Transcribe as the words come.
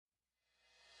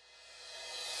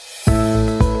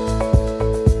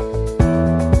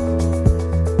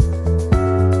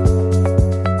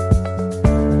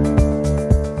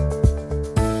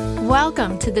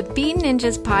to the Bean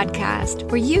Ninjas podcast,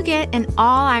 where you get an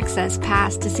all-access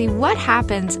pass to see what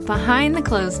happens behind the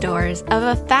closed doors of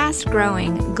a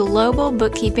fast-growing global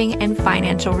bookkeeping and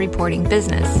financial reporting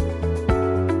business.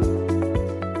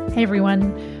 Hey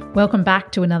everyone, welcome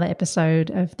back to another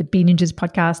episode of the Bean Ninjas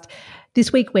podcast.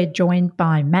 This week we're joined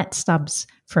by Matt Stubbs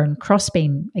from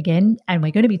Crossbeam again, and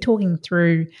we're going to be talking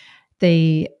through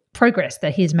the progress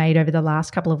that he's made over the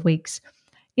last couple of weeks.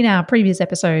 In our previous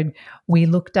episode, we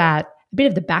looked at a bit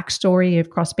of the backstory of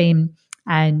Crossbeam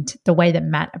and the way that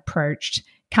Matt approached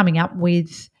coming up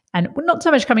with, and not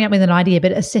so much coming up with an idea,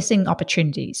 but assessing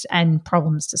opportunities and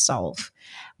problems to solve.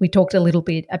 We talked a little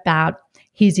bit about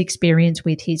his experience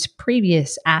with his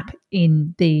previous app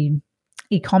in the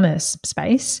e-commerce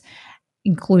space,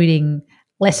 including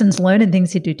lessons learned and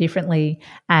things he'd do differently,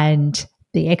 and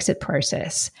the exit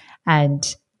process,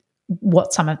 and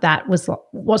what some of that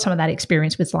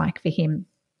experience was like for him.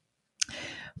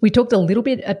 We talked a little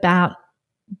bit about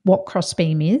what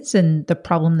Crossbeam is and the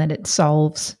problem that it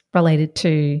solves related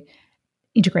to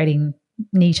integrating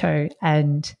Neato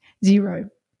and Xero.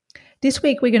 This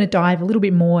week, we're going to dive a little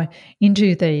bit more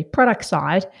into the product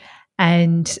side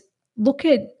and look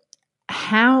at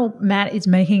how Matt is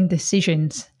making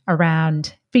decisions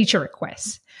around feature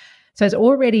requests. So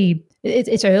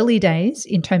it's early days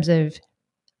in terms of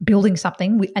building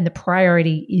something, and the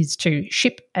priority is to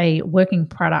ship a working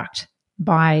product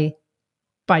by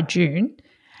June.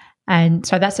 And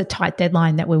so that's a tight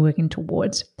deadline that we're working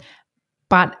towards.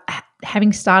 But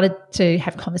having started to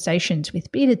have conversations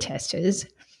with beta testers,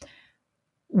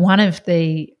 one of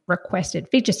the requested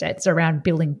feature sets around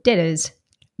building debtors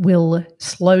will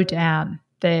slow down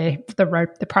the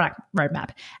product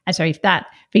roadmap. And so if that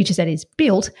feature set is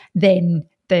built, then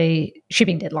the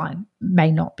shipping deadline may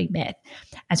not be met.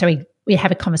 And so we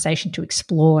have a conversation to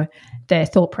explore their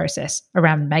thought process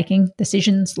around making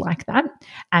decisions like that.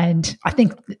 And I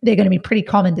think they're going to be pretty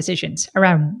common decisions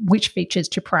around which features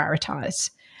to prioritize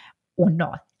or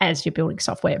not as you're building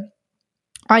software.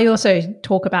 I also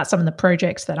talk about some of the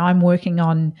projects that I'm working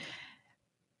on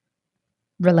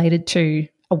related to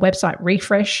a website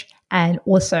refresh, and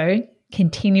also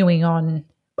continuing on.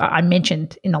 I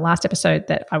mentioned in the last episode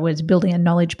that I was building a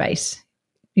knowledge base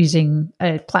using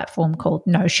a platform called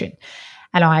Notion.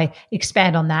 And I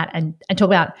expand on that and talk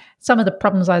about some of the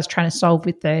problems I was trying to solve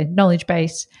with the knowledge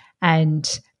base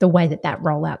and the way that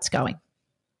rollout's going.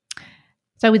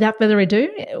 So without further ado,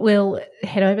 we'll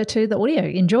head over to the audio.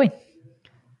 Enjoy.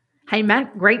 Hey,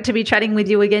 Matt, great to be chatting with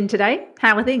you again today.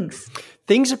 How are things?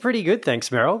 Things are pretty good, thanks,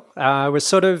 Meryl. We're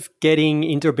sort of getting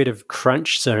into a bit of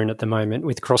crunch zone at the moment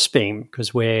with Crossbeam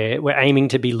because we're aiming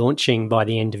to be launching by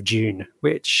the end of June,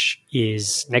 which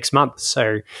is next month.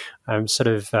 So I'm sort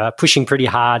of pushing pretty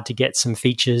hard to get some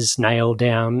features nailed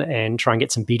down and try and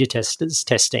get some beta testers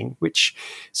testing, which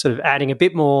sort of adding a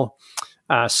bit more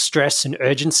stress and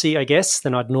urgency, I guess,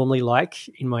 than I'd normally like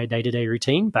in my day-to-day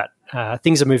routine. But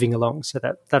things are moving along, so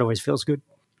that always feels good.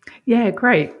 Yeah,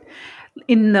 great.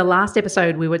 In the last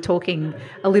episode, we were talking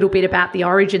a little bit about the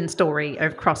origin story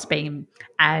of Crossbeam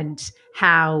and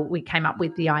how we came up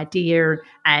with the idea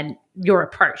and your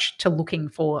approach to looking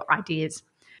for ideas.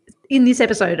 In this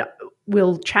episode,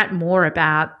 we'll chat more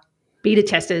about beta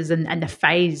testers and the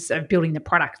phase of building the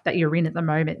product that you're in at the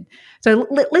moment. So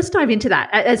let's dive into that.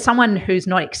 As someone who's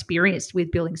not experienced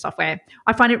with building software,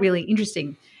 I find it really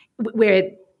interesting.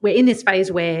 We're in this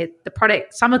phase where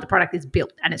some of the product is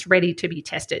built and it's ready to be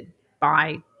tested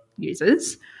by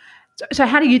users. So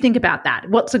how do you think about that?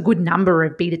 What's a good number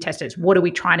of beta testers? What are we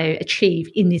trying to achieve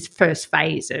in this first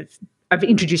phase of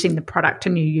introducing the product to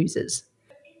new users?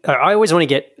 I always want to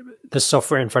get the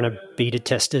software in front of beta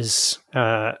testers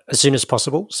as soon as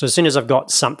possible. So as soon as I've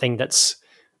got something that's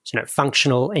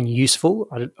functional and useful,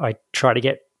 I try to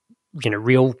get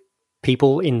real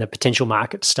people in the potential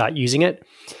market to start using it.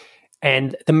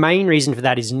 And the main reason for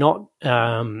that is not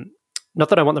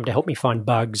that I want them to help me find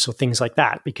bugs or things like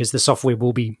that, because the software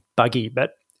will be buggy.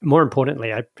 But more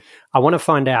importantly, I want to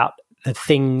find out the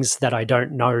things that I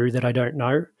don't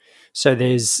know. So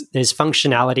there's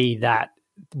functionality that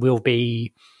will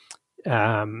be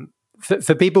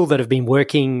for people that have been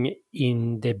working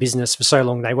in their business for so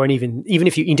long, they won't even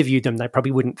if you interviewed them, they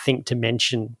probably wouldn't think to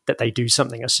mention that they do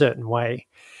something a certain way.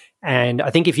 And I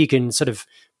think if you can sort of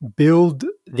build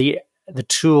the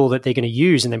tool that they're going to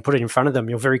use and then put it in front of them,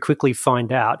 you'll very quickly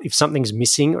find out if something's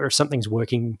missing or if something's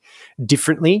working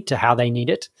differently to how they need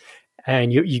it.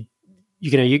 And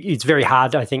it's very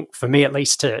hard, I think, for me at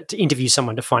least, to interview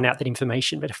someone to find out that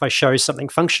information. But if I show something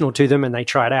functional to them and they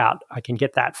try it out, I can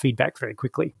get that feedback very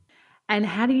quickly. And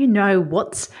how do you know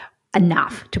what's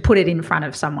enough to put it in front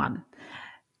of someone?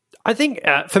 I think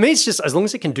for me, it's just as long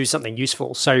as it can do something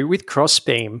useful. So with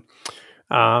Crossbeam,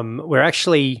 we're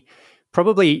actually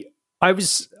probably I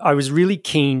was really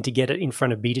keen to get it in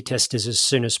front of beta testers as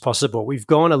soon as possible. We've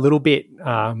gone a little bit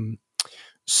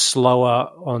slower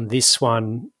on this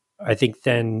one, I think,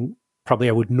 than probably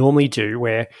I would normally do,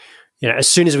 where, as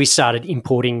soon as we started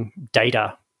importing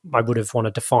data, I would have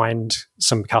wanted to find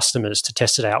some customers to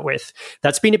test it out with.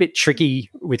 That's been a bit tricky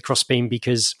with Crossbeam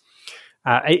because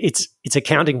it's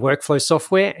accounting workflow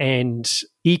software, and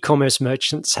e-commerce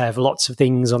merchants have lots of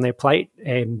things on their plate,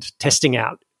 and testing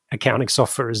out accounting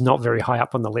software is not very high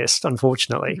up on the list,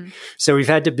 unfortunately. Mm-hmm. So we've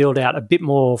had to build out a bit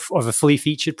more of a fully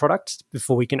featured product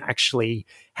before we can actually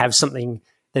have something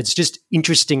that's just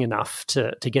interesting enough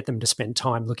to get them to spend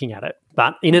time looking at it.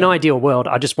 But in an ideal world,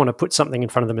 I just want to put something in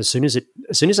front of them as soon as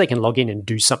they can log in and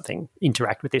do something,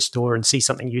 interact with their store and see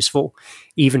something useful,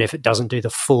 even if it doesn't do the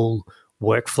full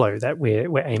workflow that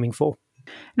we're aiming for.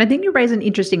 And I think you raise an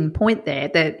interesting point there,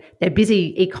 that they're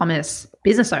busy e-commerce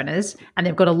business owners and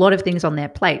they've got a lot of things on their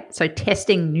plate. So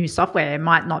testing new software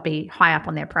might not be high up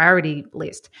on their priority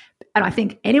list. And I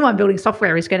think anyone building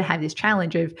software is going to have this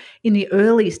challenge of, in the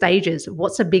early stages,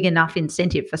 what's a big enough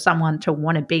incentive for someone to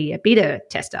want to be a beta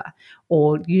tester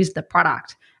or use the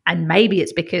product? And maybe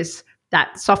it's because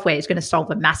that software is going to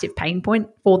solve a massive pain point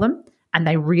for them, and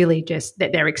they really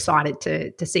that they're excited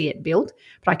to see it build.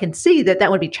 But I can see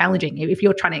that would be challenging if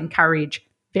you're trying to encourage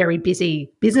very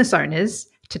busy business owners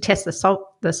to test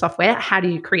the software. How do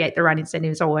you create the right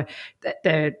incentives or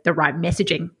the right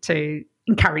messaging to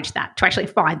encourage that, to actually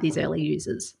find these early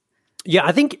users? Yeah,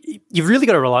 I think you've really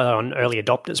got to rely on early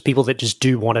adopters, people that just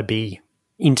do want to be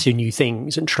into new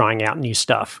things and trying out new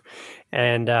stuff.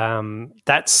 And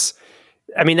that's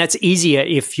easier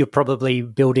if you're probably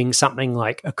building something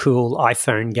like a cool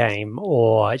iPhone game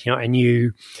or, a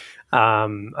new,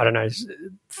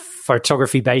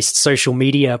 photography-based social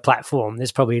media platform.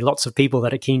 There's probably lots of people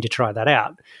that are keen to try that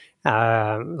out.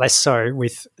 Less so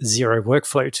with zero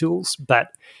workflow tools. But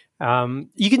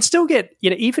you can still get,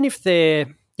 even if they're,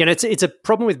 it's a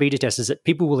problem with beta testers that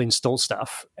people will install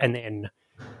stuff and then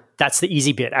that's the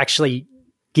easy bit. Actually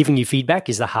giving you feedback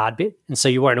is the hard bit. And so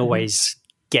you won't always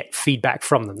get feedback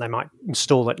from them. They might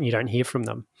install it and you don't hear from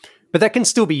them. But that can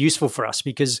still be useful for us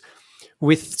because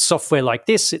with software like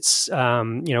this, it's,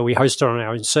 we host it on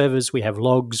our own servers, we have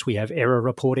logs, we have error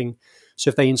reporting. So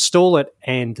if they install it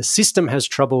and the system has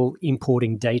trouble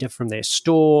importing data from their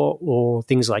store or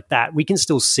things like that, we can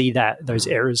still see those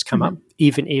errors come up,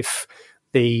 even if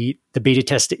the beta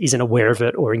tester isn't aware of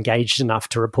it or engaged enough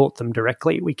to report them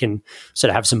directly. We can sort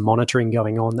of have some monitoring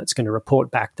going on that's going to report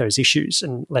back those issues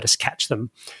and let us catch them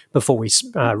before we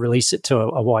release it to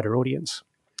a wider audience.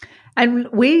 And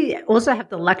we also have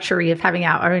the luxury of having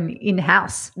our own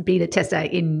in-house beta tester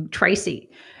in Tracy,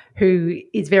 who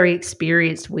is very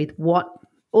experienced with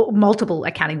multiple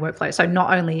accounting workflows. So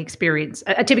not only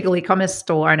a typical e-commerce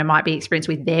store owner might be experienced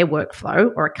with their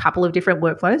workflow or a couple of different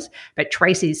workflows, but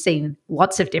Tracy's seen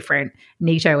lots of different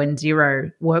Neato and Xero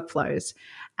workflows.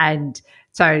 And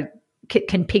so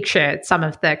can picture some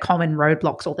of the common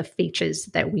roadblocks or the features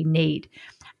that we need.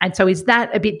 And so is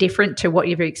that a bit different to what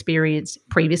you've experienced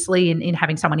previously in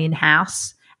having someone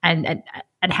in-house? And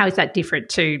how is that different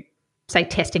to, say,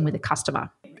 testing with a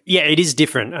customer? Yeah, it is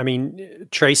different. I mean,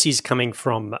 Tracy's coming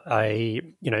from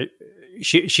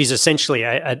she's essentially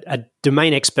a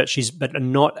domain expert, but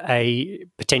not a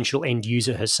potential end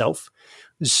user herself.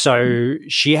 So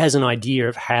she has an idea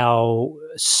of how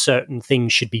certain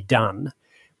things should be done,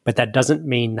 but that doesn't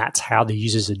mean that's how the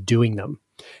users are doing them.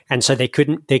 And so there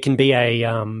can be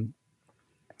a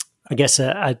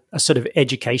sort of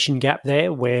education gap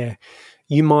there where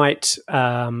you might,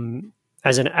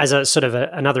 as a sort of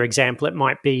another example, it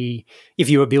might be if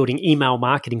you were building email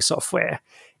marketing software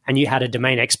and you had a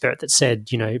domain expert that said,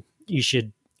 you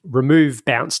should remove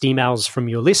bounced emails from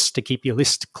your list to keep your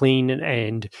list clean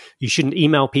and you shouldn't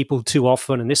email people too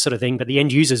often and this sort of thing. But the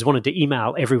end users wanted to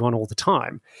email everyone all the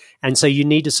time. And so you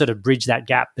need to sort of bridge that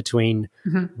gap between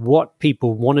what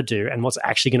people want to do and what's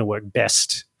actually going to work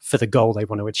best for the goal they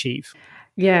want to achieve.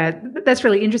 Yeah, that's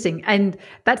really interesting. And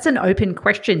that's an open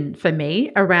question for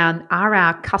me around, are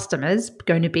our customers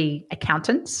going to be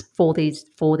accountants for the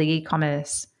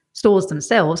e-commerce stores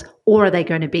themselves, or are they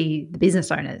going to be the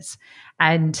business owners?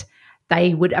 And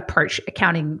they would approach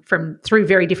accounting through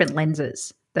very different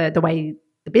lenses. The way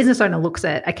the business owner looks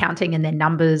at accounting and their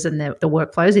numbers and the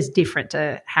workflows is different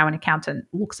to how an accountant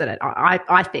looks at it,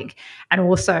 I think. And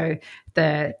also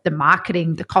the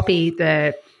marketing, the copy,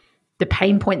 the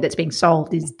pain point that's being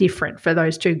solved is different for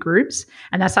those two groups.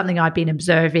 And that's something I've been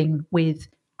observing with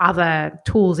other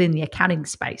tools in the accounting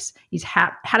space is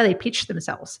how do they pitch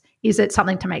themselves? Is it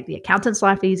something to make the accountant's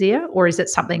life easier, or is it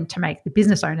something to make the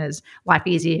business owner's life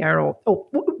easier, or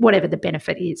whatever the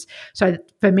benefit is? So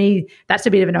for me, that's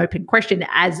a bit of an open question.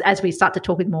 As we start to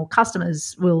talk with more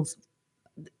customers,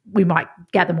 we might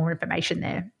gather more information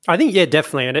there. I think, yeah,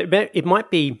 definitely. And it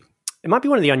might be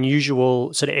one of the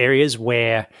unusual sort of areas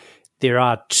where there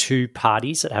are two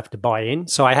parties that have to buy in.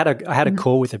 So I had a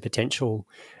call with a potential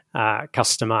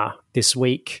customer this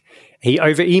week.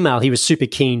 Over email, he was super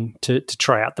keen to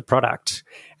try out the product.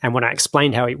 And when I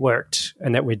explained how it worked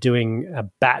and that we're doing a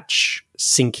batch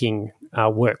syncing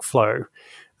workflow,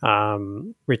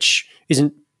 which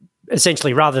isn't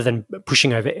essentially, rather than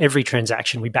pushing over every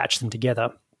transaction, we batch them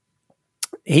together.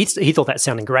 He thought that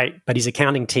sounded great, but his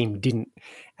accounting team didn't.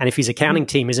 And if his accounting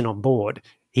team isn't on board,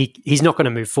 he's not going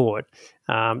to move forward.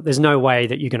 There's no way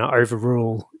that you're going to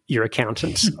overrule your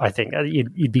accountant. I think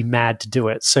you'd be mad to do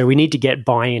it. So we need to get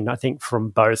buy-in, I think, from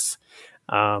both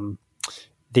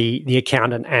the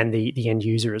accountant and the end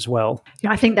user as well.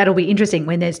 I think that'll be interesting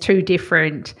when there's two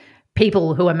different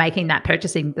people who are making that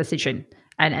purchasing decision,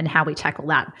 and how we tackle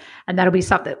that. And that'll be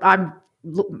something I'm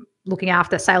looking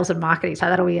after sales and marketing. So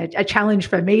that'll be a challenge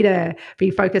for me to be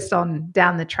focused on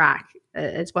down the track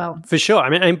as well. For sure. I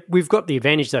mean, we've got the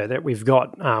advantage, though, that we've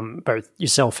got both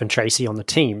yourself and Tracy on the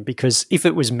team, because if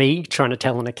it was me trying to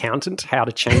tell an accountant how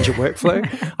to change a workflow,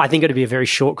 I think it'd be a very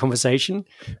short conversation.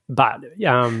 But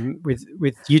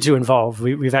with you two involved,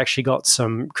 we've actually got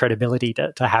some credibility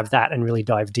to have that and really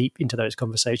dive deep into those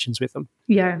conversations with them.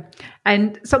 Yeah.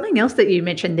 And something else that you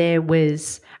mentioned there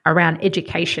was around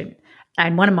education.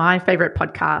 And one of my favorite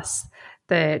podcasts,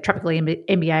 the Tropical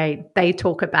MBA, they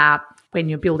talk about when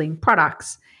you're building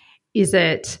products, is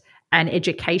it an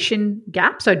education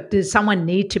gap? So does someone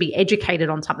need to be educated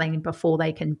on something before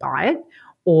they can buy it?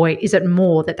 Or is it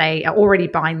more that they are already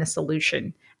buying the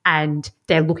solution and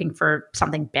they're looking for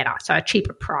something better? So a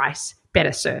cheaper price,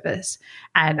 better service.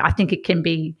 And I think it can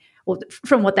be, well,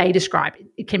 from what they describe,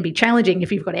 it can be challenging if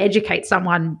you've got to educate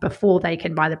someone before they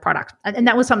can buy the product. And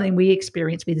that was something we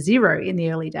experienced with Xero in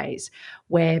the early days,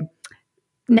 where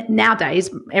nowadays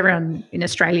everyone in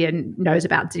Australia knows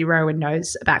about Xero and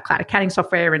knows about cloud accounting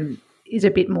software and is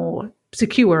a bit more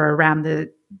secure around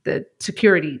the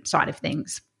security side of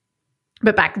things.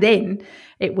 But back then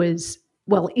it was,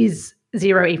 well, is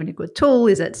Xero even a good tool?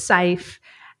 Is it safe?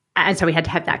 And so we had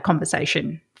to have that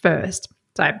conversation first.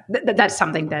 So that's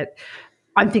something that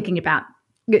I'm thinking about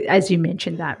as you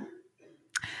mentioned that.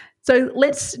 So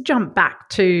let's jump back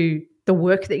to the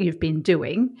work that you've been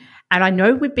doing. And I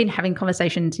know we've been having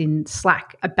conversations in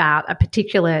Slack about a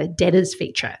particular debtors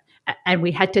feature, and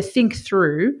we had to think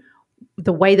through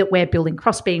the way that we're building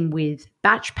Crossbeam with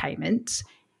batch payments.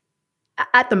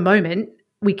 At the moment,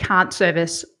 we can't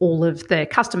service all of the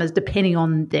customers depending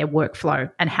on their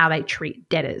workflow and how they treat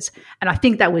debtors. And I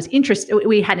think that was interesting.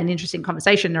 We had an interesting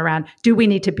conversation around, do we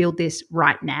need to build this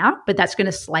right now? But that's going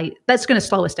to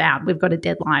slow us down. We've got a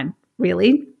deadline,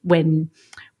 really, when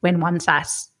one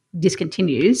SaaS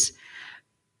discontinues.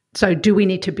 So do we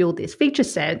need to build this feature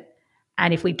set?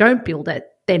 And if we don't build it,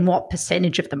 then what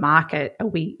percentage of the market are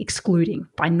we excluding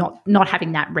by not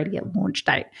having that ready at launch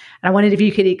date? And I wondered if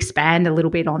you could expand a little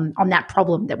bit on that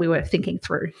problem that we were thinking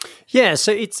through. Yeah,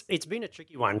 so it's been a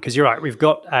tricky one because you're right.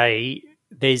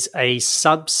 There's a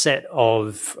subset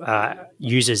of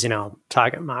users in our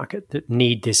target market that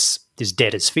need this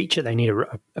debtors feature. They need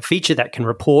a feature that can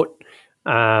report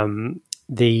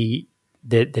the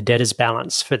debtors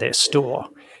balance for their store.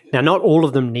 Now, not all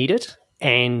of them need it,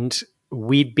 and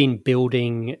we've been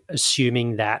building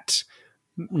assuming that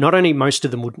not only most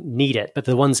of them would need it, but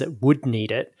the ones that would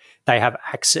need it, they have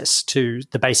access to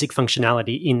the basic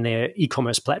functionality in their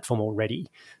e-commerce platform already.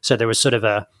 So there was sort of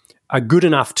a good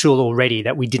enough tool already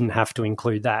that we didn't have to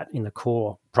include that in the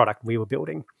core product we were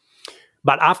building.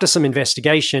 But after some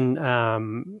investigation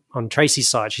on Tracy's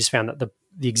side, she's found that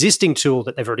the existing tool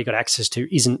that they've already got access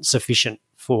to isn't sufficient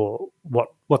for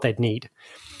what they'd need.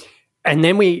 And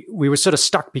then we were sort of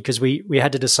stuck because we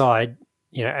had to decide,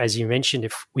 as you mentioned,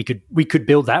 if we could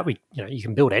build that. You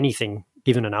can build anything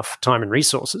given enough time and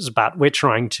resources, but we're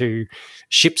trying to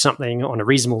ship something on a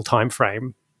reasonable time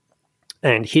frame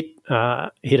and hit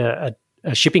a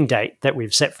shipping date that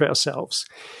we've set for ourselves.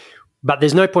 But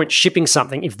there's no point shipping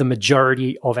something if the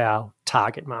majority of our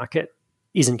target market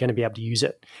isn't going to be able to use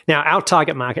it. Now, our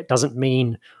target market doesn't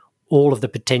mean all of the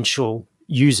potential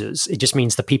users. It just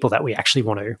means the people that we actually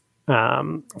want to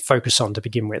focus on to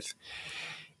begin with.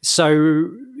 So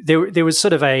there was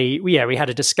sort of we had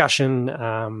a discussion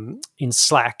in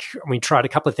Slack, and we tried a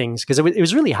couple of things because it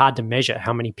was really hard to measure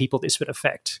how many people this would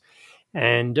affect.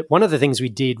 And one of the things we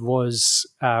did was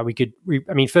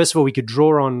first of all, we could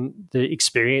draw on the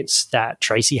experience that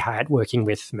Tracy had working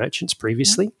with merchants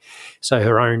previously, so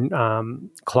her own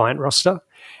client roster.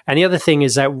 And the other thing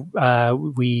is that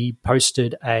we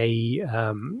posted a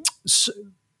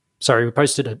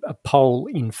poll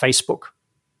in Facebook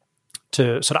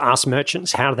to sort of ask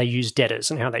merchants how they use debtors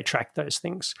and how they track those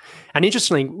things. And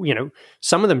interestingly,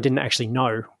 some of them didn't actually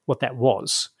know what that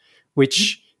was,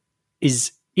 which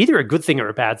is either a good thing or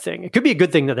a bad thing. It could be a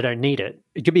good thing that they don't need it.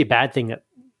 It could be a bad thing that,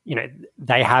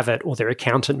 they have it or their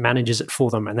accountant manages it for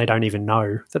them and they don't even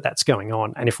know that that's going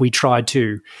on. And if we tried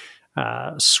to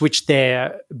switch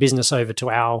their business over to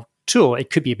our tool, it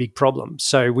could be a big problem.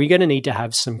 So we're going to need to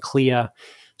have some clear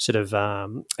sort of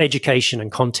education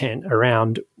and content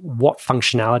around what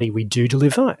functionality we do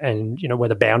deliver and, where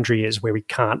the boundary is where we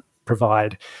can't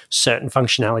provide certain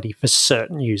functionality for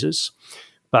certain users.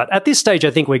 But at this stage,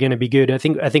 I think we're going to be good. I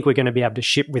think we're going to be able to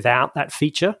ship without that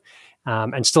feature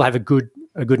and still have a good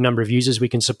number of users we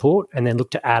can support, and then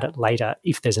look to add it later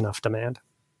if there's enough demand.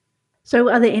 So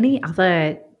are there any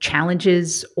other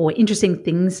challenges or interesting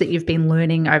things that you've been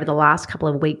learning over the last couple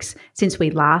of weeks since we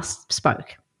last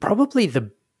spoke? Probably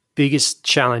the biggest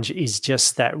challenge is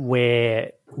just that we're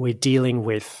dealing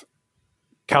with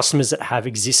customers that have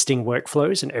existing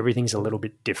workflows and everything's a little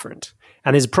bit different.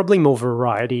 And there's probably more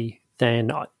variety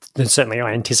than certainly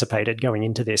I anticipated going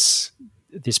into this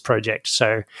project.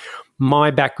 So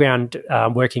my background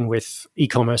working with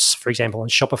e-commerce, for example, on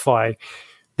Shopify,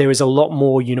 there was a lot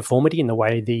more uniformity in the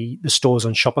way the stores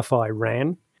on Shopify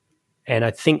ran. And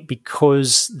I think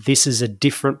because this is a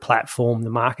different platform, the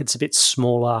market's a bit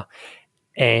smaller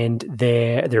and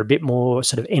they're a bit more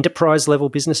sort of enterprise level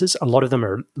businesses. A lot of them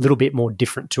are a little bit more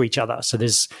different to each other. So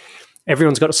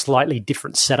everyone's got a slightly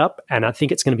different setup, and I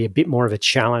think it's going to be a bit more of a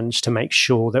challenge to make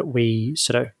sure that we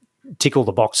sort of tick all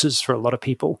the boxes for a lot of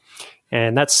people.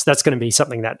 And that's going to be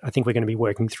something that I think we're going to be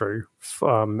working through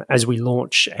as we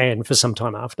launch and for some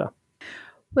time after.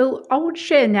 Well, I would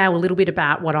share now a little bit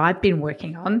about what I've been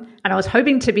working on, and I was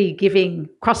hoping to be giving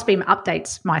Crossbeam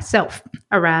updates myself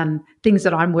around things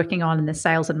that I'm working on in the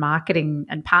sales and marketing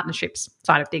and partnerships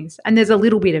side of things. And there's a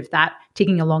little bit of that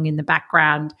ticking along in the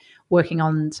background, working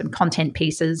on some content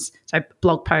pieces, so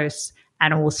blog posts,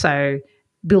 and also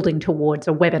building towards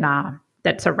a webinar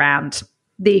that's around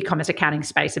the e-commerce accounting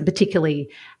space, and particularly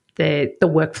the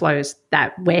workflows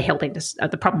that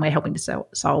the problem we're helping to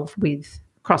solve with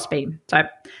Crossbeam. So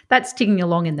that's ticking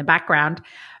along in the background.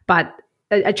 But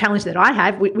a challenge that I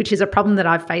have, which is a problem that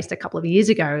I've faced a couple of years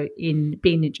ago in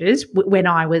Beanages when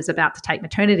I was about to take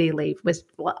maternity leave, was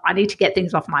I need to get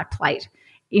things off my plate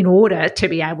in order to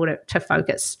be able to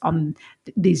focus on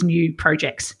these new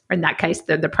projects. In that case,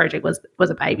 the project was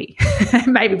a baby.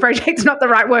 Maybe project's not the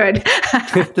right word.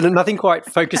 Nothing quite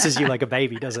focuses you like a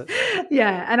baby, does it?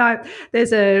 Yeah, and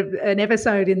there's an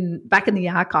episode back in the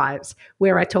archives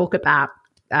where I talk about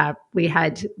we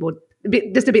had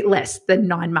just a bit less than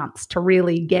 9 months to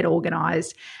really get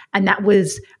organised, and that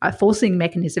was a forcing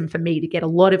mechanism for me to get a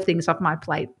lot of things off my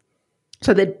plate,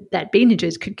 so that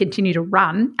Beanages could continue to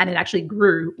run, and it actually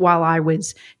grew while I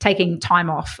was taking time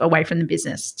off away from the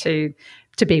business to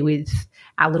be with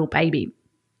our little baby.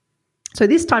 So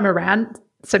this time around,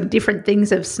 some different things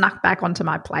have snuck back onto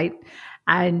my plate,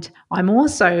 and I'm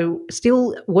also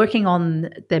still working on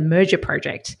the merger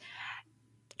project.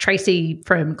 Tracy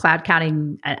from Cloud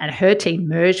Counting and her team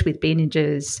merged with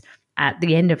Beanages at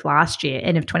the end of last year,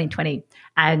 end of 2020.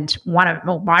 And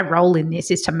my role in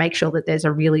this is to make sure that there's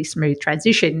a really smooth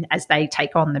transition as they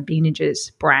take on the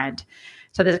Beanages brand.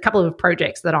 So there's a couple of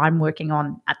projects that I'm working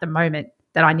on at the moment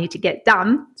that I need to get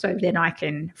done, so then I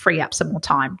can free up some more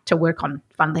time to work on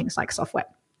fun things like software.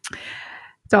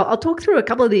 So I'll talk through a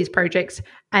couple of these projects,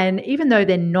 and even though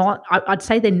I'd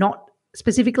say they're not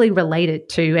specifically related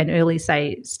to an early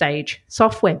stage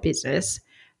software business,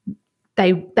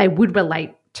 they would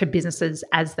relate to businesses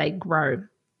as they grow.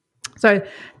 So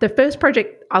the first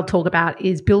project I'll talk about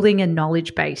is building a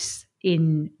knowledge base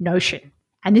in Notion.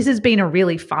 And this has been a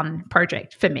really fun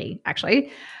project for me,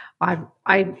 actually. I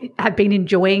have been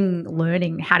enjoying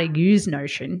learning how to use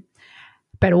Notion,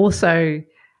 but also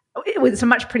it was a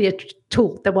much prettier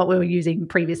tool than what we were using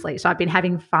previously. So I've been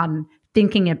having fun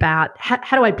thinking about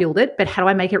how do I build it, but how do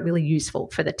I make it really useful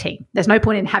for the team? There's no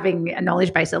point in having a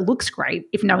knowledge base that looks great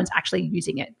if no one's actually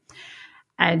using it.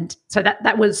 And so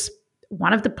that was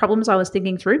one of the problems I was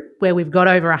thinking through, where we've got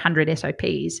over 100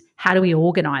 SOPs. How do we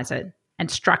organize it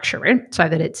and structure it so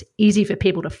that it's easy for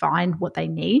people to find what they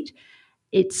need?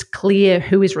 It's clear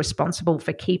who is responsible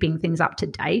for keeping things up to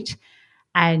date.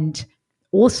 And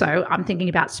also I'm thinking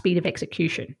about speed of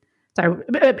execution. So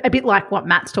a bit like what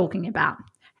Matt's talking about.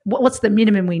 What's the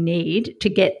minimum we need to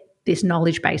get this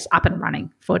knowledge base up and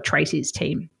running for Tracy's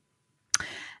team?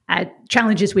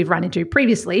 Challenges we've run into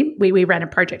previously, we ran a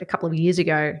project a couple of years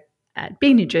ago at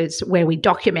Bean Ninjas where we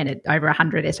documented over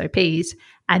 100 SOPs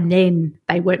and then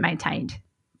they weren't maintained.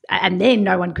 And then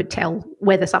no one could tell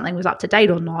whether something was up to date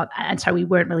or not. And so we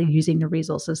weren't really using the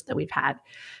resources that we've had.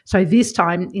 So this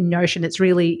time in Notion, it's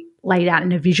really laid out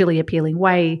in a visually appealing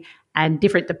way, and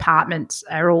different departments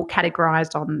are all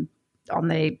categorized on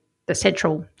the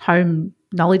central home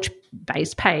knowledge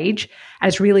base page. And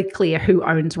it's really clear who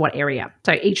owns what area.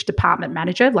 So each department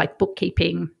manager, like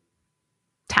bookkeeping,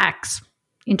 tax,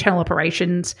 internal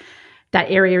operations,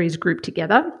 that area is grouped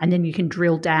together. And then you can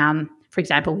drill down. For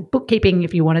example, with bookkeeping,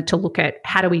 if you wanted to look at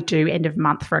how do we do end of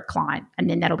month for a client, and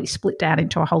then that'll be split down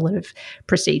into a whole lot of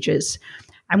procedures.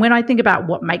 And when I think about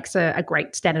what makes a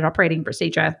great standard operating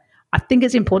procedure, I think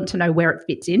it's important to know where it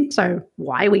fits in. So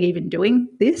why are we even doing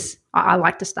this? I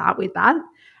like to start with that.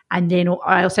 And then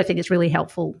I also think it's really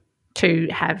helpful to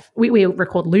have, we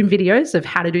record Loom videos of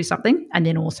how to do something and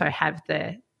then also have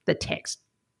the text.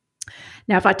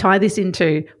 Now, if I tie this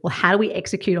into, well, how do we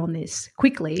execute on this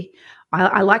quickly?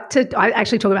 I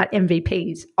actually talk about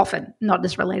MVPs often, not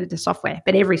just related to software,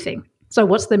 but everything. So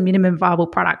what's the minimum viable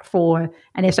product for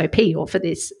an SOP or for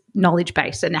this knowledge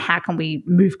base, and how can we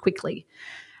move quickly?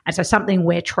 And so something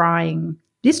we're trying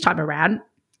this time around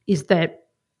is that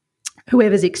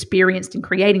whoever's experienced in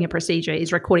creating a procedure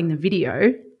is recording the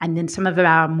video, and then some of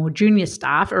our more junior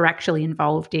staff are actually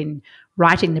involved in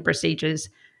writing the procedures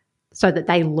so that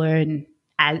they learn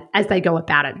as they go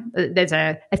about it. There's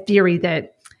a theory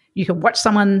that you can watch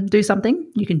someone do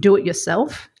something, you can do it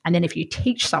yourself, and then if you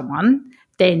teach someone,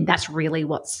 then that's really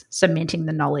what's cementing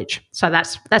the knowledge. So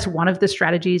that's one of the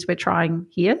strategies we're trying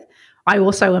here. I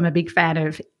also am a big fan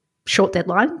of short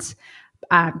deadlines,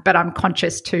 but I'm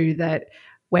conscious too that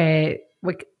we're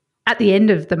at the end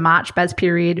of the March BAS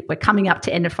period, we're coming up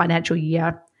to end of financial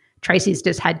year. Tracy's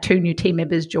just had 2 new team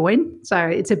members join. So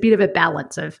it's a bit of a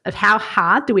balance of how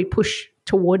hard do we push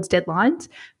towards deadlines,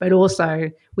 but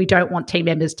also we don't want team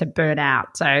members to burn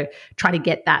out. So trying to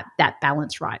get that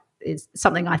balance right is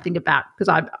something I think about, because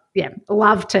I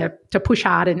love to push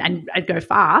hard and go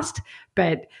fast,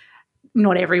 but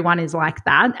not everyone is like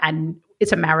that. And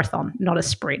it's a marathon, not a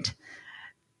sprint.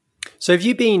 So have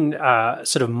you been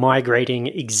sort of migrating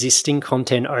existing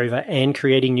content over and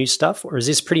creating new stuff, or is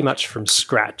this pretty much from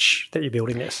scratch that you're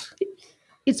building this?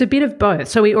 It's a bit of both.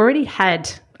 So we already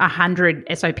had 100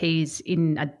 SOPs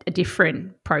in a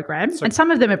different program, and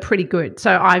some of them are pretty good.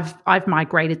 So I've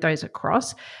migrated those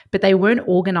across, but they weren't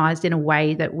organized in a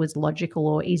way that was logical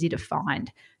or easy to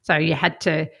find. So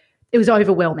it was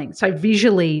overwhelming. So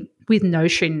visually with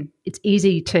Notion, it's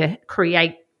easy to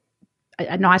create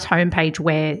a nice homepage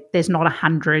where there's not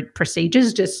 100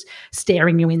 procedures just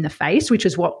staring you in the face, which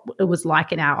is what it was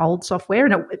like in our old software.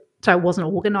 And so it wasn't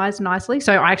organized nicely.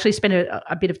 So I actually spent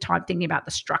a bit of time thinking about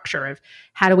the structure of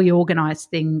how do we organize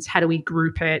things? How do we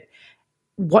group it?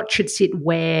 What should sit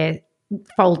where,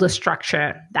 folder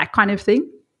structure, that kind of thing.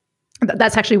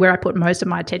 That's actually where I put most of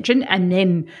my attention. And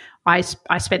then I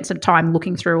spent some time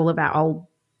looking through all of our old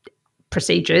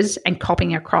procedures and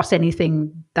copying across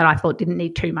anything that I thought didn't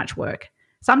need too much work.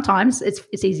 Sometimes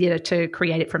it's easier to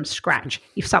create it from scratch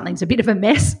if something's a bit of a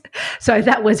mess. So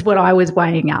that was what I was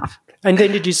weighing up. And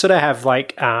then did you sort of have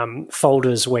like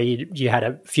folders where you had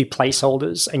a few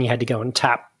placeholders and you had to go and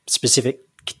tap specific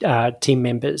team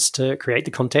members to create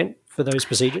the content for those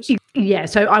procedures? Yeah,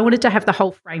 so I wanted to have the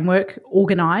whole framework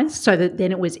organized so that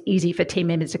then it was easy for team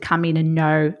members to come in and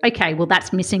know, okay, well,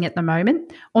 that's missing at the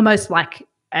moment, almost like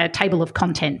a table of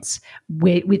contents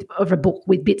of a book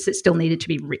with bits that still needed to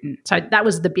be written. So that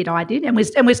was the bit I did, and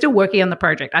we're still working on the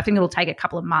project. I think it'll take a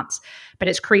couple of months, but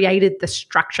it's created the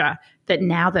structure that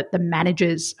now that the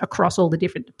managers across all the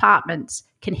different departments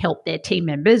can help their team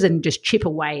members and just chip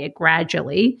away at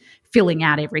gradually filling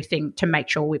out everything to make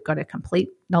sure we've got a complete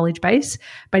knowledge base.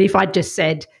 But if I just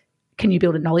said, can you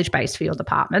build a knowledge base for your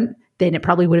department, then it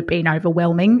probably would have been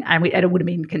overwhelming and it would have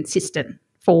been consistent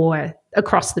for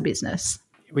across the business.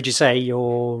 Would you say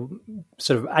you're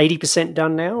sort of 80%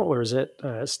 done now, or is it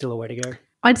still a way to go?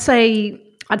 I'd say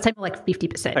more like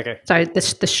 50%. Okay. So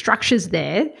the structure's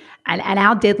there, and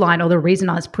our deadline, or the reason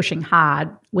I was pushing hard,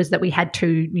 was that we had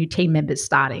 2 new team members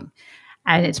starting.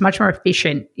 And it's much more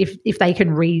efficient if they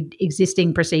can read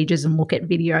existing procedures and look at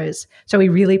videos. So we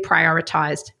really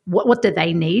prioritized what do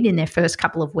they need in their first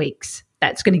couple of weeks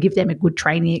that's going to give them a good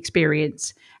training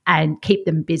experience and keep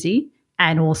them busy,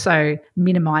 and also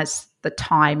minimize the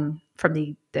time from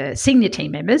the senior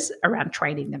team members around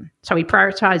training them. So we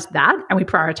prioritized that, and we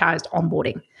prioritized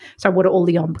onboarding. So what are all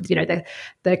the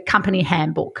the company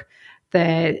handbook,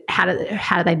 how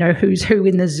do they know who's who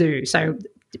in the zoo? So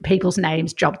people's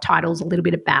names, job titles, a little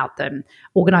bit about them,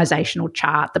 organizational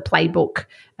chart, the playbook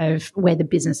of where the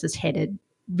business is headed,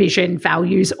 vision,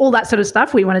 values, all that sort of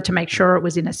stuff. We wanted to make sure it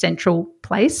was in a central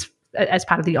place as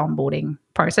part of the onboarding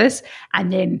process.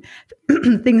 And then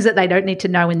things that they don't need to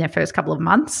know in their first couple of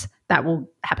months, that will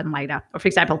happen later. Or for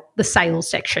example, the sales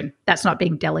section, that's not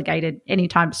being delegated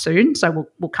anytime soon. So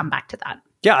we'll come back to that.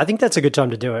 Yeah, I think that's a good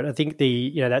time to do it. I think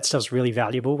that stuff's really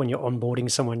valuable when you're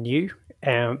onboarding someone new.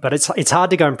 But it's hard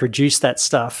to go and produce that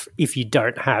stuff if you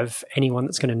don't have anyone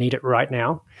that's going to need it right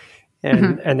now.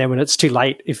 And then when it's too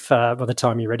late, if by the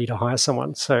time you're ready to hire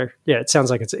someone. So yeah, it sounds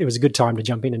like it was a good time to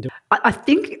jump in and do it. I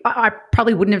think I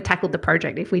probably wouldn't have tackled the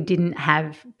project if we didn't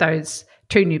have those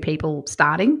 2 new people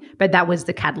starting, but that was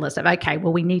the catalyst of, okay,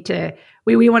 well, we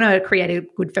want to create a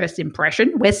good first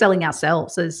impression. We're selling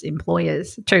ourselves as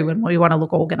employers too, and we want to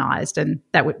look organized and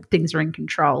that things are in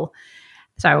control.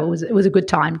 So it was a good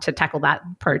time to tackle that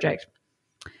project.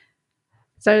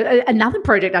 So another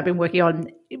project I've been working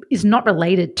on is not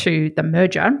related to the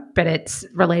merger, but it's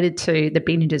related to the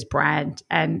Bean Ninjas brand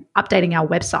and updating our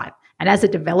website. And as a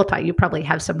developer, you probably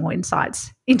have some more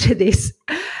insights into this.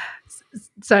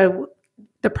 So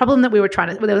the problem that there were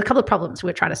a couple of problems we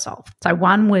were trying to solve. So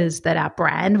one was that our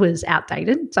brand was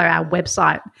outdated. So our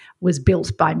website was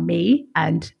built by me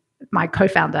and my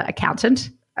co-founder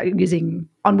accountant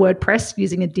on WordPress,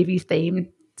 using a Divi theme,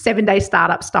 7-day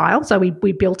startup style. So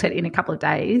we built it in a couple of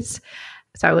days.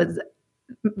 So it was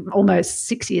almost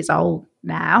 6 years old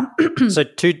now. So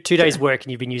two days work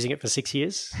and you've been using it for 6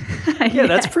 years? Yeah,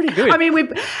 that's pretty good. I mean,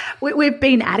 we've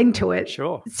been adding to it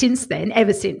since then,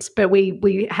 ever since. But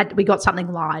we got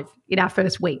something live in our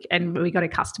first week and we got a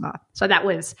customer. So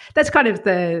that's kind of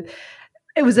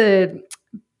it was a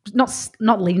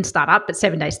not lean startup, but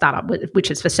 7-day startup, which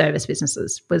is for service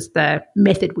businesses, was the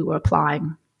method we were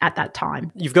applying at that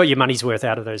time. You've got your money's worth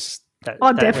out of those.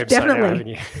 Definitely. Now, haven't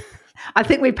you? I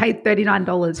think we paid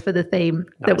 $39 for the theme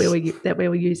that we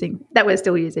were using, that we're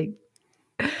still using.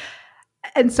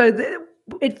 And so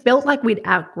it felt like we'd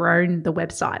outgrown the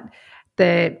website.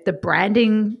 The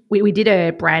branding, we did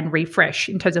a brand refresh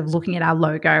in terms of looking at our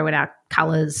logo and our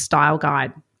colors style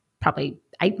guide probably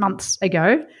 8 months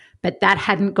ago, but that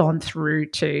hadn't gone through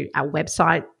to our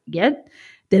website yet.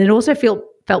 Then it also felt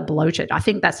bloated. I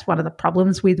think that's one of the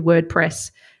problems with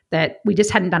WordPress, that we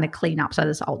just hadn't done a cleanup. So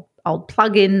there's old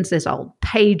plugins, there's old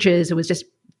pages. It was just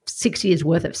 6 years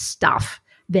worth of stuff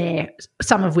there,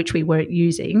 some of which we weren't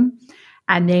using.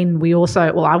 And then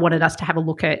I wanted us to have a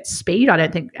look at speed. I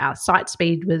don't think our site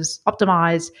speed was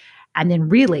optimized. And then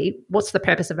really, what's the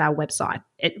purpose of our website?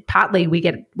 Partly we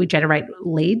generate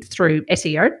leads through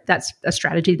SEO. That's a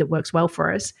strategy that works well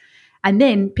for us. And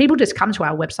then people just come to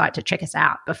our website to check us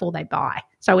out before they buy.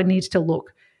 So it needs to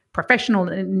look professional.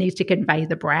 It needs to convey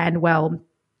the brand well,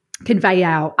 convey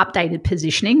our updated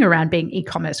positioning around being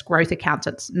e-commerce growth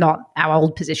accountants, not our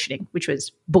old positioning, which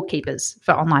was bookkeepers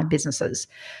for online businesses.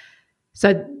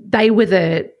 So they were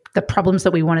the problems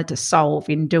that we wanted to solve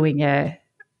in doing a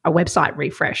website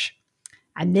refresh.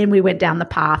 And then we went down the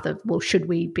path of, well, should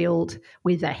we build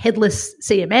with a headless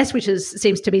CMS, which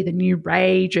seems to be the new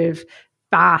rage of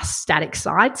fast static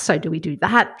sites? So do we do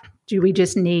that? Do we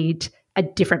just need a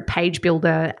different page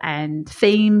builder and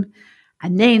theme?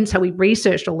 And then so we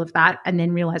researched all of that and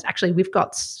then realized actually we've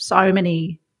got so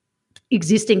many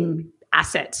existing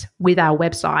assets with our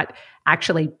website.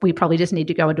 Actually, we probably just need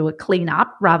to go and do a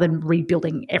cleanup rather than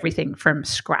rebuilding everything from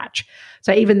scratch.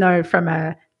 So even though from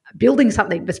a building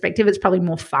something perspective, it's probably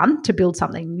more fun to build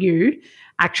something new,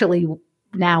 actually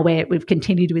now we've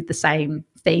continued with the same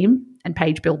theme and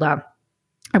page builder,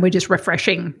 and we're just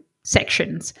refreshing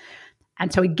sections.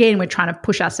 And so again, we're trying to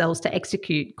push ourselves to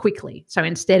execute quickly. So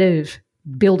instead of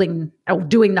building or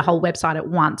doing the whole website at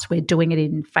once, we're doing it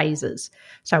in phases.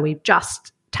 So we've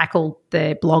just tackled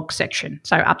the blog section.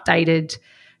 So updated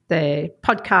the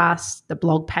podcast, the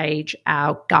blog page,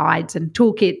 our guides and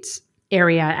toolkits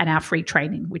area, and our free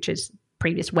training, which is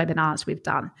previous webinars we've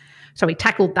done. So we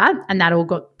tackled that, and that all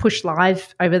got pushed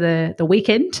live over the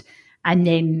weekend. And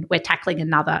then we're tackling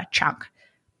another chunk,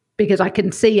 because I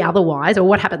can see otherwise, or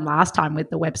what happened last time with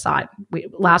the website,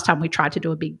 last time we tried to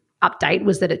do a big update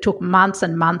was that it took months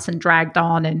and months and dragged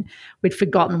on, and we'd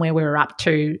forgotten where we were up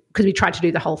to because we tried to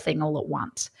do the whole thing all at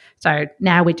once. So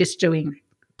now we're just doing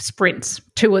sprints,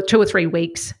 two or 3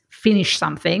 weeks, finish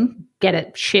something, get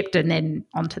it shipped, and then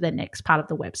on to the next part of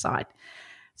the website.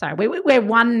 So we're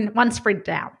one sprint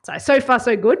down. So far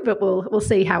so good, but we'll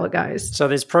see how it goes. So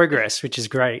there's progress, which is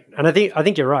great. And I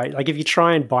think you're right. Like if you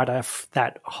try and bite off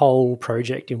that whole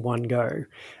project in one go,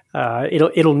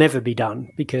 it'll never be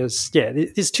done because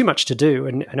there's too much to do,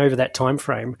 and over that time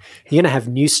frame, you're going to have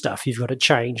new stuff you've got to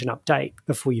change and update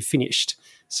before you're finished.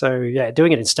 So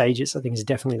doing it in stages, I think, is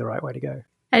definitely the right way to go.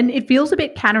 And it feels a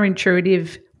bit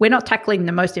counterintuitive. We're not tackling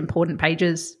the most important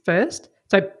pages first.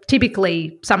 So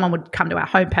typically someone would come to our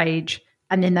homepage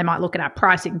and then they might look at our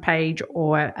pricing page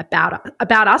or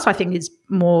about us, I think is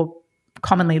more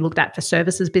commonly looked at for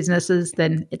services businesses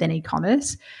than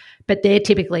e-commerce. But they're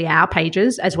typically our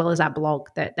pages as well as our blog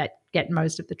that get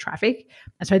most of the traffic.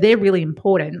 And so they're really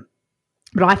important.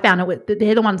 But I found that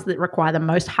they're the ones that require the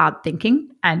most hard thinking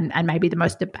and maybe the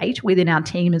most debate within our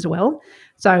team as well.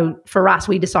 So for us,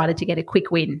 we decided to get a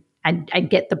quick win and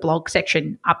get the blog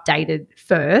section updated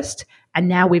first. And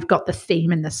now we've got the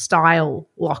theme and the style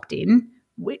locked in.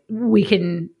 We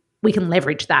can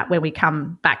leverage that when we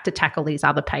come back to tackle these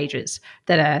other pages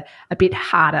that are a bit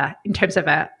harder in terms of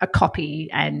a copy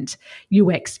and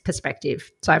UX perspective.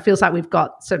 So it feels like we've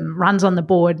got some runs on the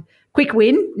board. Quick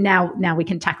win. Now we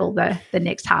can tackle the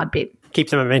next hard bit. Keep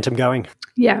the momentum going.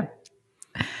 Yeah.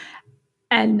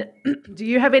 And do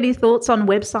you have any thoughts on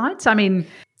websites? I mean,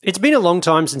 it's been a long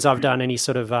time since I've done any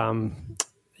sort of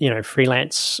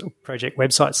freelance project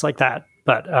websites like that.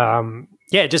 But I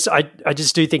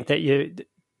just do think that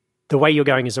the way you're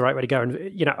going is the right way to go.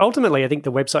 And ultimately, I think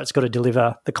the website's got to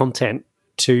deliver the content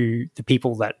to the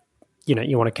people that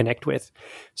you want to connect with.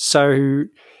 So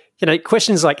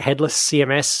questions like headless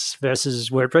CMS versus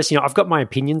WordPress, I've got my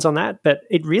opinions on that, but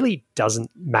it really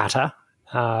doesn't matter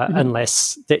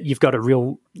unless that you've got a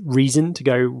real reason to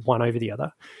go one over the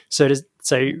other. So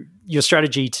your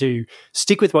strategy to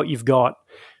stick with what you've got,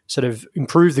 sort of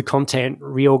improve the content,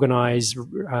 reorganize,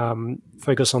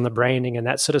 focus on the branding and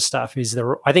that sort of stuff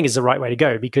I think is the right way to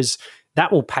go, because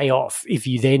that will pay off if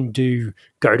you then do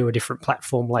go to a different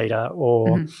platform later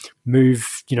or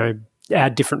move,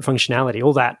 add different functionality.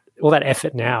 All that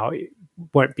effort now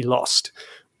won't be lost.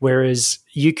 Whereas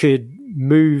you could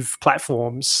move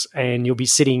platforms and you'll be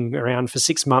sitting around for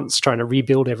 6 months trying to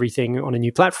rebuild everything on a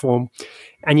new platform,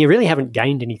 and you really haven't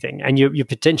gained anything, and your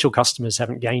potential customers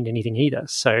haven't gained anything either.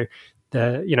 So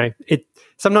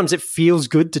sometimes it feels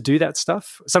good to do that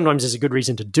stuff. Sometimes there's a good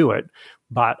reason to do it,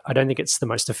 but I don't think it's the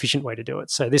most efficient way to do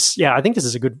it. So I think this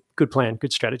is a good plan,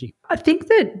 good strategy. I think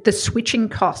that the switching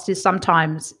cost is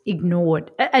sometimes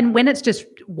ignored. And when it's just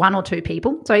one or two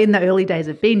people, so in the early days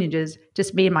of Bean Ninjas,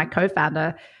 just me and my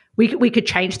co-founder, we could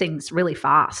change things really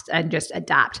fast and just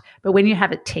adapt. But when you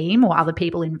have a team or other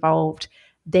people involved,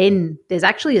 then there's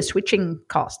actually a switching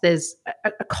cost. There's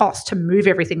a cost to move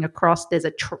everything across. There's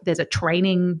a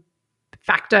training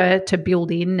factor to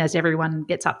build in as everyone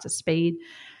gets up to speed.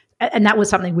 And that was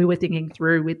something we were thinking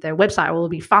through with the website. Well, it'll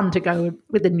be fun to go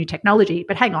with the new technology,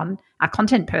 but hang on, our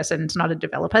content person's not a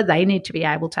developer. They need to be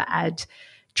able to add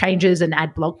changes and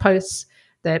add blog posts.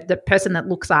 The person that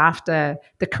looks after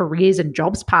the careers and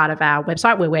jobs part of our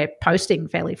website, where we're posting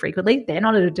fairly frequently, they're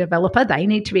not a developer. They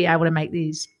need to be able to make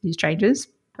these changes.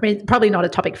 I mean, probably not a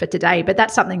topic for today, but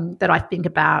that's something that I think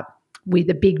about with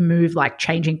a big move like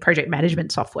changing project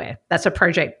management software. That's a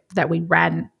project that we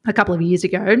ran a couple of years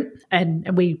ago,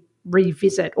 and we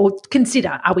revisit or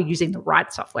consider, are we using the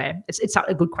right software? It's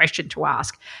a good question to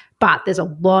ask, but there's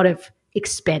a lot of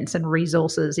expense and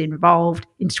resources involved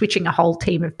in switching a whole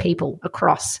team of people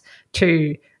across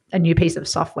to a new piece of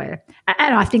software.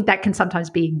 And I think that can sometimes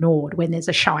be ignored when there's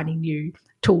a shiny new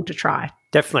tool to try.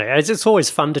 Definitely. It's always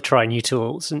fun to try new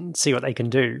tools and see what they can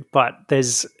do, but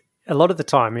there's a lot of the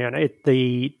time,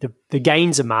 the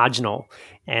gains are marginal,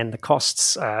 and the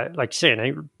costs, like you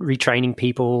say, retraining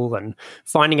people and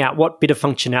finding out what bit of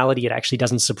functionality it actually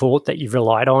doesn't support that you've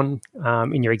relied on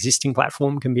in your existing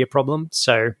platform can be a problem.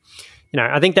 So,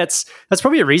 I think that's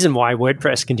probably a reason why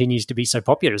WordPress continues to be so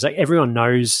popular. Is like everyone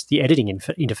knows the editing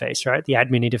interface, right? The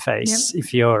admin interface. Yep.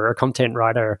 If you're a content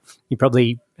writer, you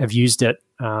probably have used it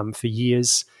for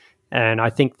years. And I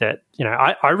think that,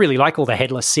 I really like all the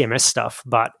headless CMS stuff,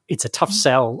 but it's a tough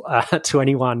sell to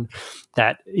anyone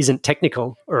that isn't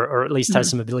technical or at least has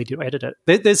some ability to edit it.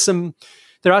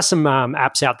 There are some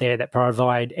apps out there that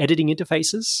provide editing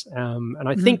interfaces, and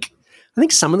I think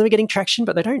some of them are getting traction,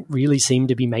 but they don't really seem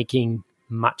to be making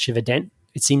much of a dent.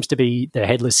 It seems to be the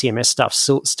headless CMS stuff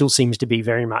still seems to be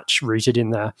very much rooted in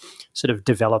the sort of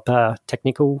developer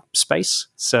technical space.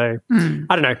 So I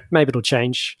don't know, maybe it'll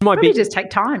change. Maybe just take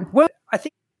time. Well, I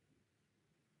think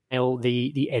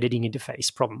the editing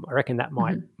interface problem. I reckon that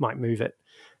might move it.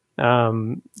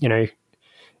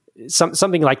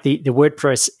 something like the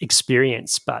WordPress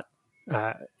experience, but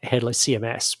headless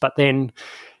CMS. But then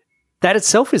that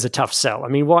itself is a tough sell. I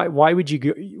mean, why would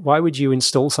you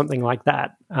install something like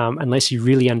that unless you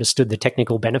really understood the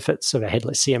technical benefits of a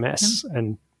headless CMS?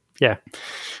 And yeah,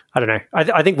 I don't know.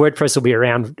 I think WordPress will be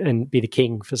around and be the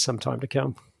king for some time to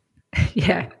come.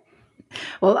 Yeah.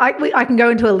 Well, I can go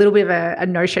into a little bit of a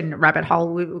Notion rabbit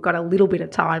hole. We've got a little bit of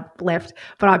time left,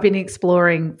 but I've been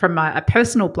exploring from a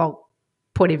personal blog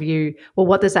point of view, well,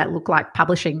 what does that look like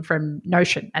publishing from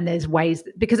Notion? And there's ways,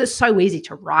 because it's so easy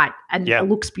to write and it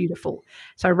looks beautiful.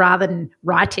 So rather than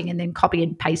writing and then copy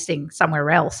and pasting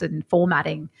somewhere else and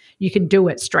formatting, you can do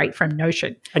it straight from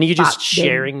Notion. And you're just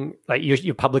sharing, like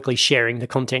you're publicly sharing the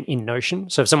content in Notion.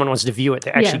 So if someone wants to view it,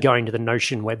 they're actually going to the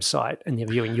Notion website and they're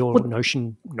viewing your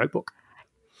Notion notebook.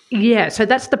 Yeah, so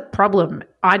that's the problem.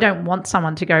 I don't want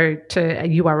someone to go to a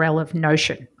URL of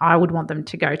Notion. I would want them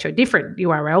to go to a different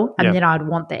URL, and then I'd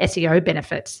want the SEO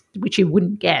benefits, which you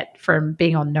wouldn't get from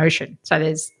being on Notion. So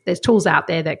there's tools out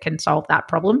there that can solve that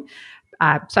problem.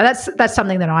 So that's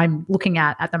something that I'm looking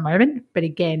at the moment. But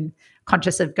again,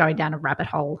 conscious of going down a rabbit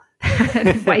hole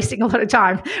and wasting a lot of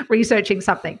time researching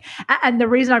something. And the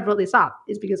reason I brought this up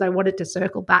is because I wanted to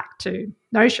circle back to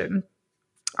Notion.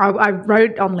 I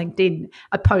wrote on LinkedIn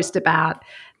a post about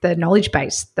the knowledge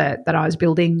base that I was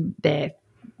building there,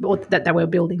 or that we're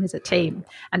building as a team.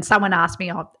 And someone asked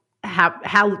me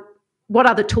what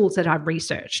other tools that I've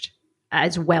researched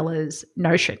as well as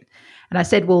Notion. And I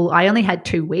said, well, I only had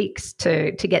 2 weeks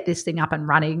to get this thing up and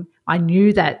running. I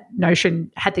knew that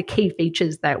Notion had the key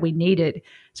features that we needed.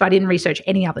 So I didn't research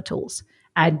any other tools.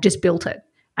 I just built it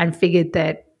and figured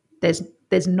that there's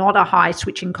not a high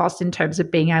switching cost in terms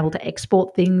of being able to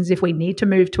export things if we need to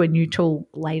move to a new tool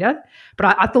later.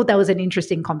 But I thought that was an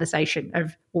interesting conversation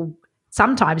of, well,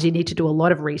 sometimes you need to do a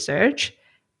lot of research,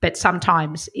 but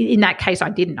sometimes in that case, I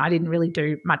didn't really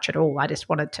do much at all. I just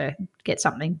wanted to get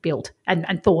something built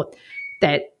and thought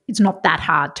that it's not that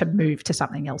hard to move to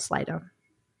something else later.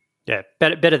 Yeah,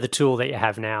 better the tool that you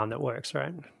have now and that works,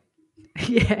 right?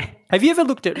 Yeah. Have you ever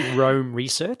looked at Roam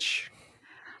Research?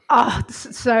 Oh,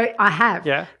 so I have.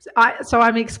 Yeah. So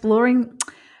I'm exploring.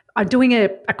 I'm doing a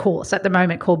course at the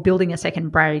moment called Building a Second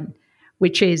Brain,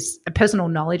 which is a personal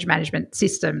knowledge management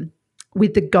system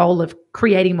with the goal of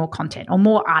creating more content or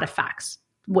more artifacts,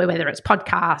 whether it's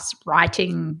podcasts,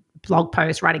 writing, blog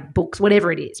posts, writing books,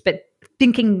 whatever it is. But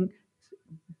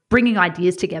bringing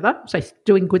ideas together, so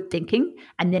doing good thinking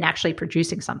and then actually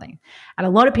producing something. And a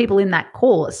lot of people in that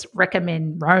course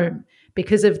recommend Roam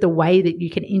because of the way that you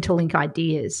can interlink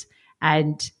ideas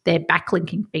and their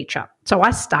backlinking feature. So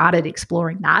I started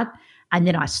exploring that and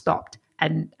then I stopped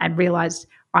and realized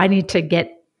I need to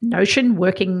get Notion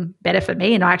working better for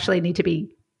me, and I actually need to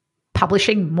be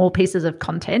publishing more pieces of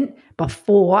content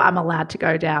before I'm allowed to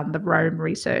go down the Roam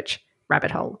Research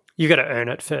rabbit hole. You got to earn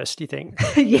it first, you think?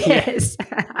 Yes.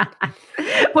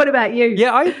 What about you?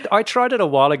 Yeah, I tried it a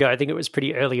while ago. I think it was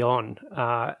pretty early on.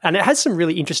 And it has some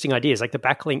really interesting ideas. Like the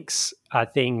backlinks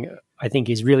thing, I think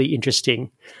is really interesting.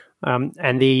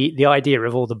 And the idea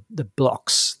of all the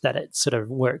blocks that it sort of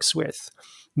works with.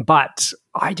 But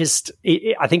I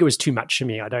think it was too much for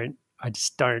me. I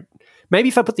just don't. Maybe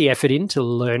if I put the effort in to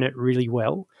learn it really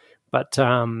well. But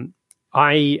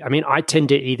I tend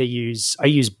to either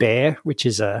use Bear, which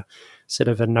is a sort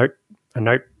of a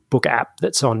notebook app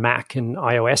that's on Mac and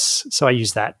iOS. So I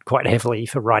use that quite heavily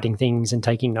for writing things and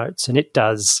taking notes. And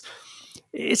it's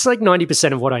like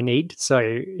 90% of what I need. So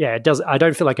yeah, it does. I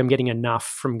don't feel like I'm getting enough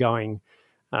from going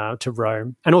to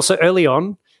Roam. And also early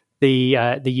on, the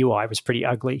UI was pretty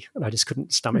ugly and I just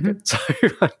couldn't stomach it. So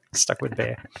I stuck with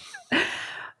Bear.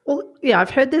 Well, yeah, I've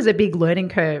heard there's a big learning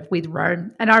curve with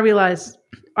Roam, and I realize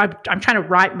I'm trying to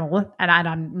write more and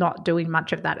I'm not doing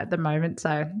much of that at the moment.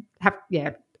 So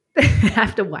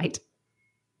have to wait.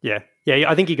 Yeah.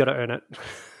 I think you got to earn it.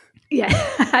 Yeah,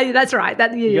 that's right.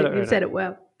 You said it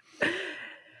well.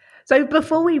 So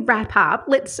before we wrap up,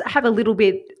 let's have a little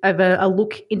bit of a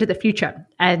look into the future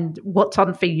and what's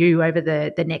on for you over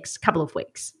the next couple of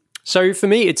weeks. So for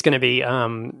me, it's going to be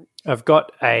I've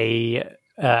got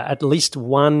at least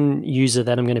one user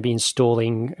that I'm going to be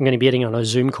installing. I'm going to be getting on a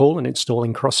Zoom call and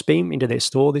installing Crossbeam into their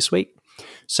store this week.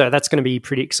 So that's going to be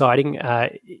pretty exciting.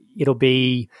 It's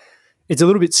a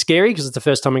little bit scary because it's the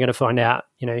first time I'm going to find out,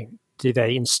 do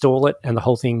they install it and the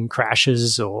whole thing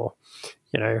crashes, or,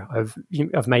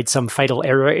 I've made some fatal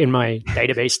error in my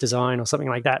database design or something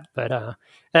like that. But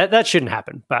that shouldn't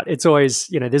happen. But it's always,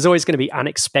 there's always going to be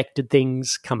unexpected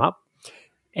things come up.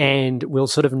 And we'll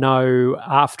sort of know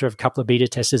after a couple of beta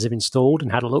testers have installed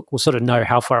and had a look, we'll sort of know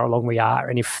how far along we are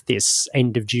and if this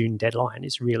end of June deadline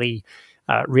is really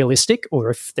realistic, or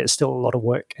if there's still a lot of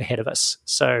work ahead of us.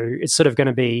 So it's sort of going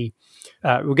to be,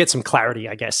 we'll get some clarity,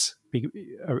 I guess,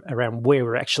 around where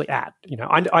we're actually at.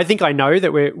 I think I know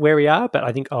that we're where we are, but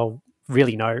I think I'll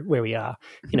really know where we are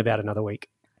in about another week.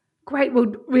 Great.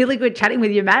 Well, really good chatting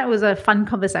with you, Matt. It was a fun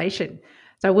conversation.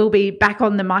 So we'll be back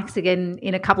on the mics again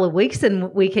in a couple of weeks,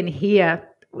 and we can hear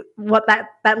what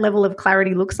that level of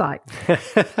clarity looks like.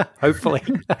 Hopefully.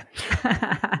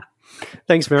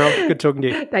 Thanks, Meryl. Good talking to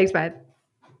you. Thanks, Matt.